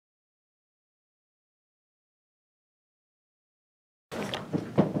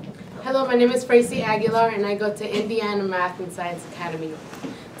Hello, my name is Freisy Aguilar and I go to Indiana Math and Science Academy.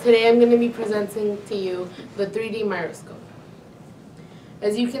 Today I'm going to be presenting to you the 3D Mirascope.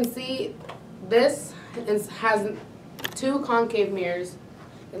 As you can see, this has two concave mirrors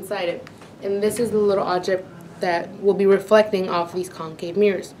inside it, and this is the little object that will be reflecting off these concave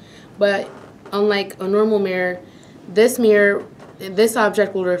mirrors. But unlike a normal mirror, this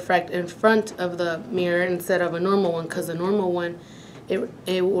object will reflect in front of the mirror instead of a normal one, because the normal one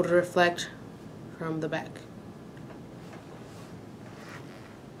it will reflect from the back.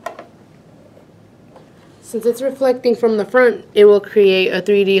 Since it's reflecting from the front, it will create a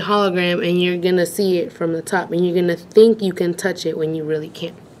 3D hologram, and you're going to see it from the top, and you're going to think you can touch it when you really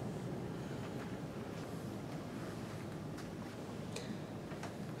can't.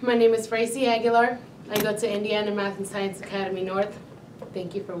 My name is Freisy Aguilar. I go to Indiana Math and Science Academy North.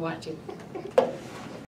 Thank you for watching.